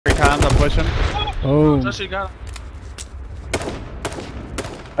pushing. Oh. Just you got him.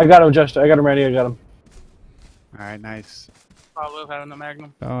 I got him, Just. I got him ready. I got him. Alright, nice. I love having the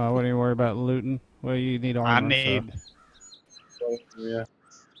Magnum. Oh, I wouldn't even worry about looting. Well, you need armor. I need. So, yeah.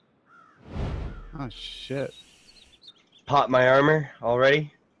 Oh shit. Pop my armor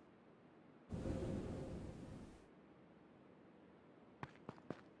already.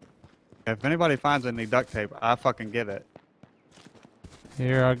 If anybody finds any duct tape, I fucking get it.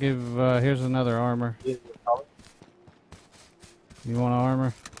 Here, I'll give. Here's another armor. You want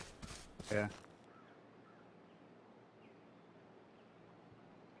armor? Yeah.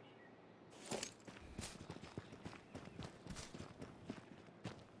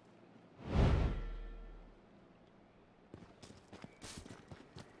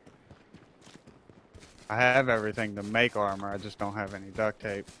 I have everything to make armor, I just don't have any duct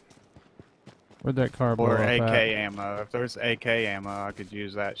tape. Where'd that car blow Or up AK at? ammo. If there's AK ammo, I could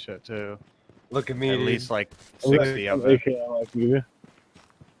use that shit too. Look at me. At dude. least like 60 of it.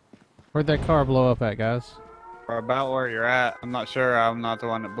 Where'd that car blow up at, guys? Or about where you're at. I'm not sure. I'm not the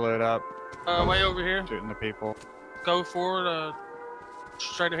one that blew it up. Way over here. Shooting the people. Go forward,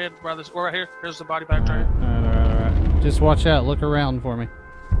 straight ahead by this. We're right here. Here's the body bag train. Alright. Just watch out. Look around for me.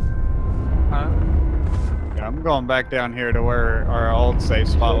 Yeah, I'm going back down here to where our old safe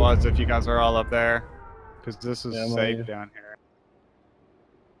spot was if you guys are all up there. Because this is safe down here.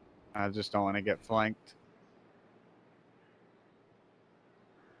 I just don't want to get flanked.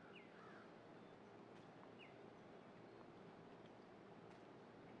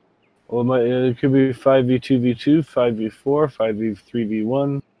 Well, it could be 5v2v2, 5v4,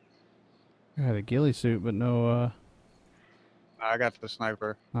 5v3v1. I had a ghillie suit, but no, I got the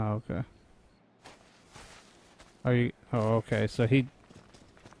sniper. Oh, okay. Are you... Oh, okay. So he...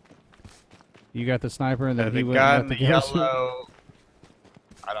 You got the sniper and then The he went guy and in got the the ghillie suit? yellow...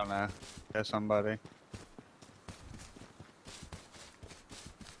 I don't know. There's somebody.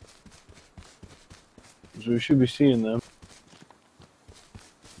 So we should be seeing them.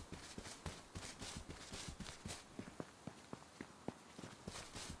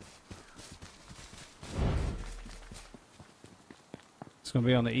 It's going to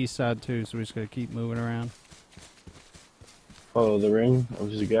be on the east side too, so we're just going to keep moving around. Follow the ring, I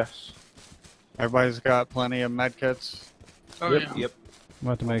was a guess. Everybody's got plenty of medkits. Oh, Yep. yeah. Yep. I'm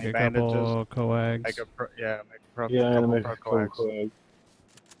about to make a Bandages. couple coags. Make a Yeah, I'm gonna make a couple couple coags. coag.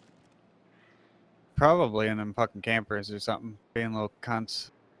 Probably in them fucking campers or something. Being little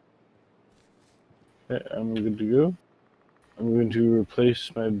cunts. Yeah, I'm good to go. I'm going to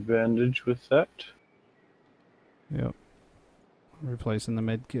replace my bandage with that. Yep. Replacing the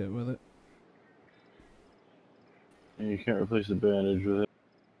med kit with it. And you can't replace the bandage with it.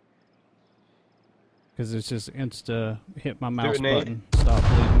 Because it's just insta hit my mouse Grenade. button. Stop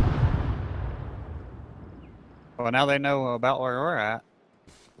bleeding. Well, now they know about where we're at.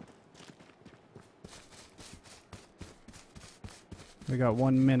 We got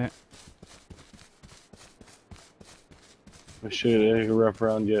 1 minute. I should wrap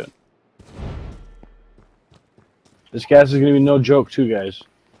around yet. This gas is going to be no joke too, guys.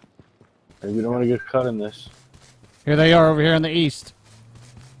 Like, we don't want to get caught in this. Here they are over here in the east.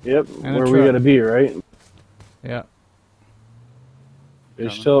 Yep, And a where we truck. got to be, right? Yeah.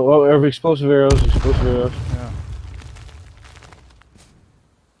 There's still, oh, every explosive arrows, Yeah.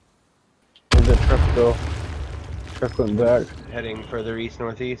 Where'd that truck go? Truck went back. Heading further east,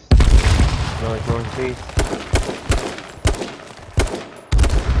 northeast. Northeast.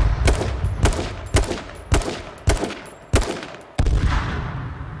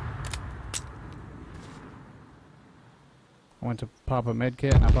 I went to pop a med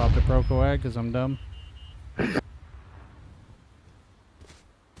kit and I popped a pro coag because I'm dumb.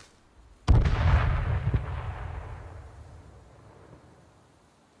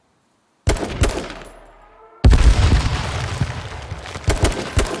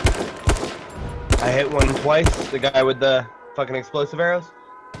 I hit one twice. The guy with the fucking explosive arrows.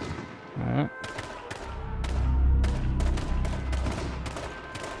 Alright.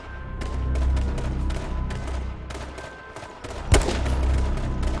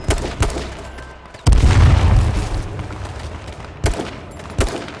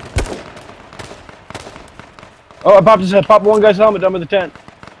 Oh, I popped his head. Popped one guy's helmet down by the tent.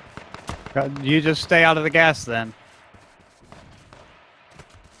 You just stay out of the gas then.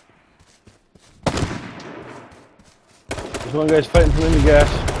 There's one guy's fighting from in the gas.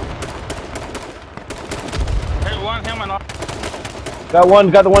 Hit one, him and all.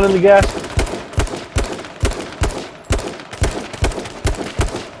 Got the one in the gas.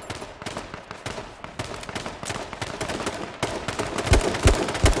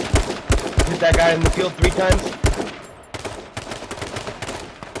 that guy in the field 3 times.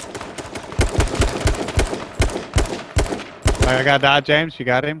 I got Dodge, James. You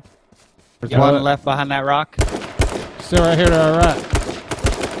got him? There's Yeah. one left behind that rock. Still right here to our right.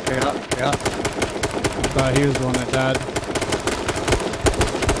 Yeah. I thought he was the one that died.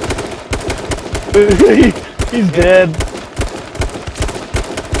 He's dead.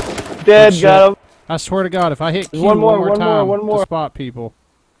 Dead, Good got him. I swear to God, if I hit Q There's one more, more one more, time one more. to spot people.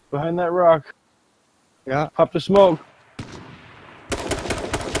 Behind that rock. Yeah. Pop the smoke.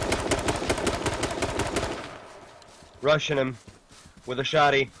 Rushing him with a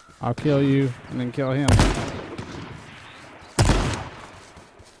shotty. I'll kill you and then kill him.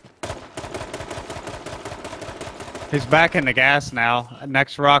 He's back in the gas now.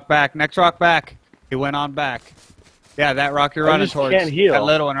 Next rock back. Next rock back. He went on back. Yeah, that rock you're I running just towards. can't heal. That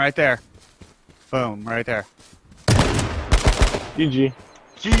little one right there. Boom, right there. GG.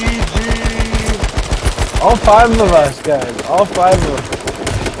 GG! All 5 of us, guys. All 5 of us.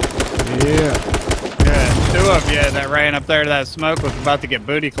 Yeah. Good. 2 of you that ran up there to that smoke was about to get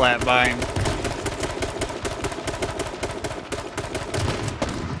booty clapped by him.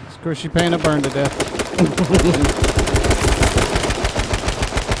 Squishy pain will burn to death.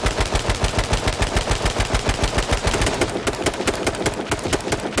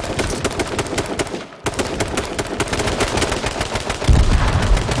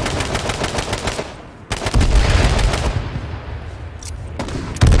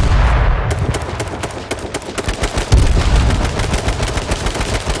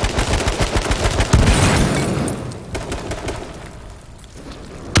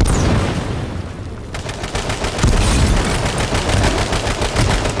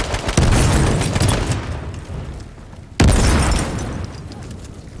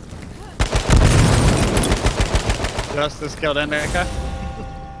 Justice killed Indica.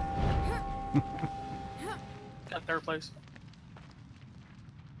 Got 3rd place.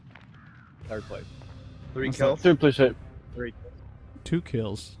 3rd place. 3 What's kills. 3rd place hit. 3. 2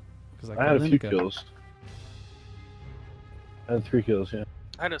 kills. I had a few kills. I had 3 kills, yeah.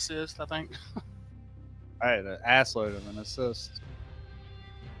 I had assist, I think. I had an assload of an assist.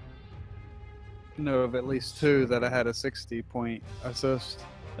 I know of at least 2 that I had a 60-point assist.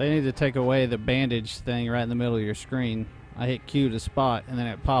 They need to take away the bandage thing right in the middle of your screen. I hit Q to spot, and then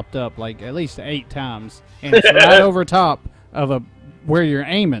it popped up like at least 8 times, and it's right over top of where you're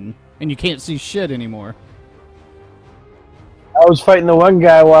aiming, and you can't see shit anymore. I was fighting the one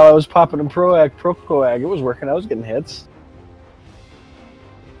guy while I was popping a Procoag. It was working. I was getting hits.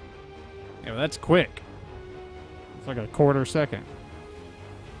 Yeah, well, that's quick. It's like a quarter second.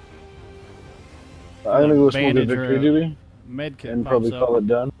 I'm gonna go smoke a Bandage victory or a duty medkit and pops probably up. call it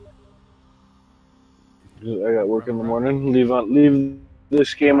done. I got work in the morning. Leave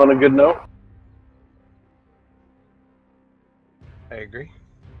this game on a good note. I agree.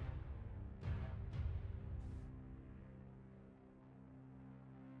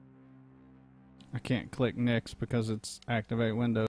 I can't click next because it's activate Windows.